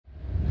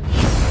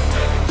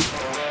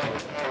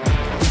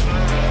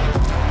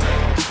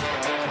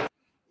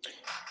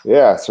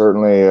Yeah,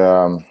 certainly.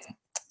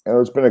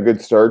 It's been a good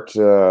start,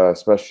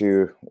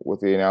 especially with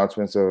the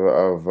announcements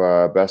of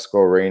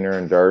Besco, Rainer,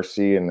 and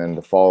Darcy, and then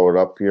to follow it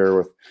up here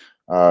with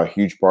a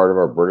huge part of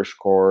our British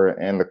core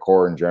and the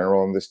core in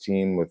general in this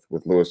team with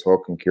Lewis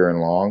Hook and Ciaran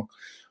Long.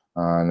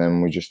 And then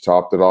we just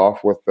topped it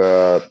off with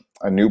a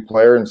new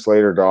player in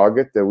Slater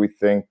Doggett that we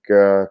think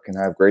can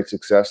have great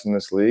success in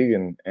this league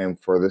and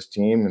for this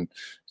team. And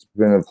it's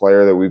been a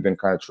player that we've been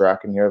kind of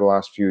tracking here the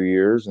last few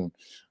years. And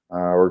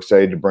we're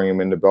excited to bring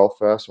him into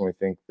Belfast. And we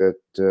think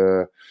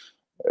that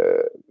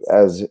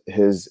as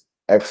his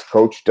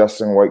ex-coach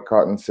Dustin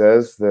Whitecotton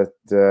says,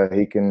 that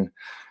he can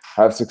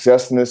have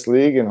success in this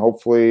league and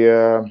hopefully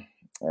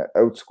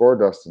outscore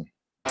Dustin.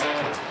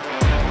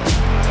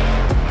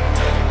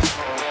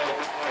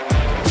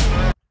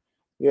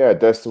 Yeah,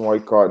 Dustin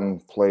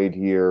Whitecotton played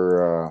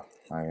here.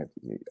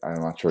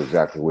 I'm not sure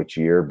exactly which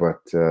year, but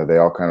they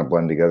all kind of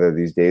blend together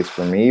these days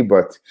for me.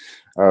 But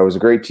was a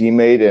great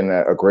teammate and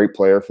a great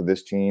player for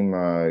this team.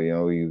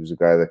 He was a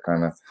guy that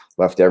kind of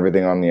left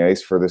everything on the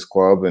ice for this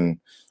club, and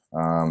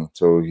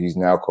so he's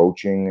now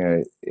coaching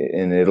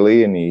in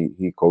Italy, and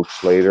he coached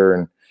Slater,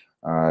 and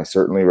I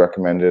certainly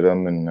recommended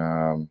him,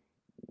 and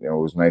it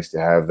was nice to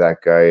have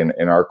that guy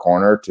in our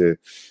corner to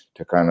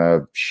kind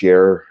of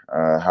share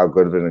how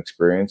good of an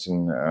experience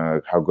and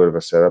how good of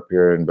a setup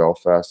here in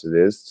Belfast it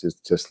is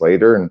to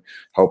Slater and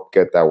help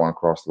get that one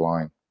across the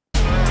line.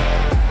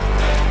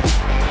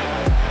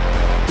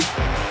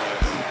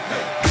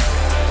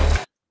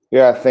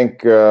 Yeah, I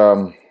think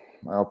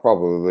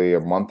probably a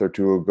month or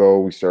two ago,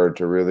 we started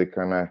to really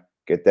kind of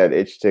get that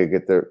itch to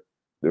get the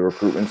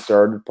recruitment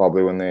started,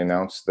 probably when they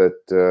announced that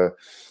the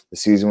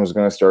season was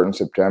going to start in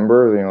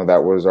September.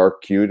 That was our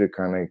cue to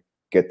kind of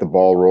get the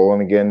ball rolling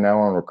again now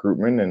on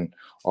recruitment. And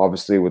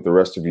obviously with the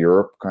rest of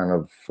Europe kind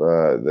of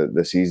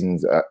the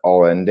season's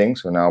all ending,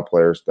 so now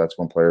that's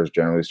when players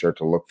generally start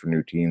to look for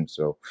new teams.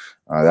 So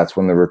that's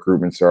when the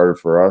recruitment started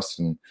for us,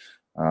 and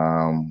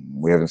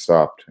we haven't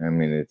stopped. I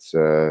mean, it's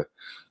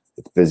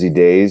busy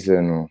days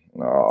and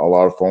a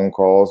lot of phone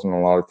calls and a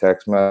lot of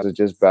text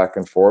messages back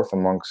and forth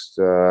amongst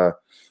the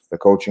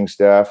coaching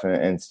staff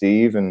and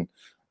Steve, and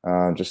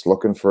just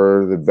looking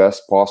for the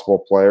best possible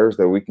players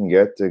that we can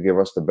get to give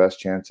us the best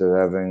chance of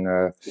having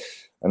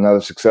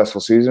another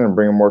successful season and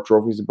bringing more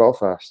trophies to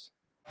Belfast.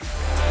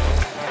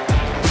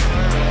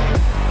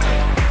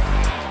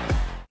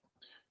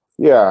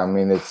 Yeah, I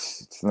mean,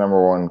 it's the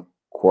number one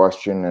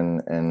question and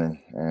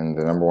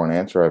the number one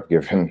answer I've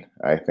given,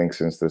 I think,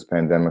 since this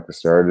pandemic has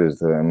started is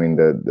that, I mean,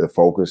 the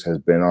focus has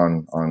been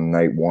on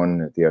night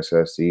one at the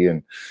SSE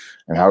and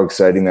how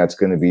exciting that's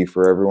going to be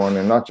for everyone,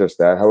 and not just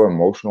that, how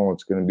emotional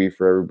it's going to be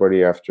for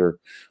everybody after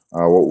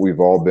what we've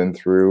all been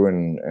through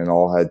and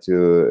all had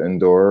to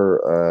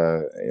endure.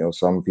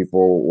 Some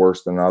people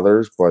worse than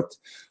others, but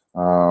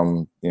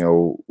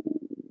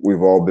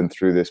we've all been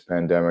through this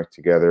pandemic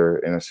together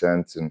in a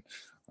sense, and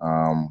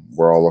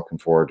we're all looking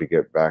forward to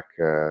get back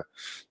to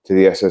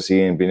the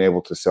SSE and being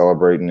able to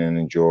celebrate and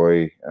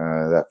enjoy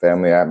that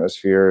family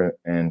atmosphere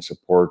and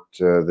support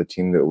the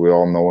team that we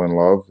all know and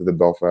love, the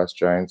Belfast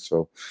Giants.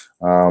 So,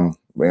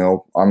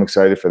 I'm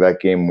excited for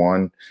that game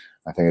one.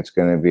 I think it's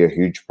going to be a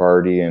huge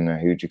party and a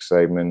huge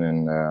excitement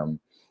and,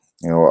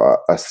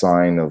 a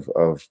sign of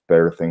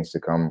better things to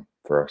come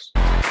for us.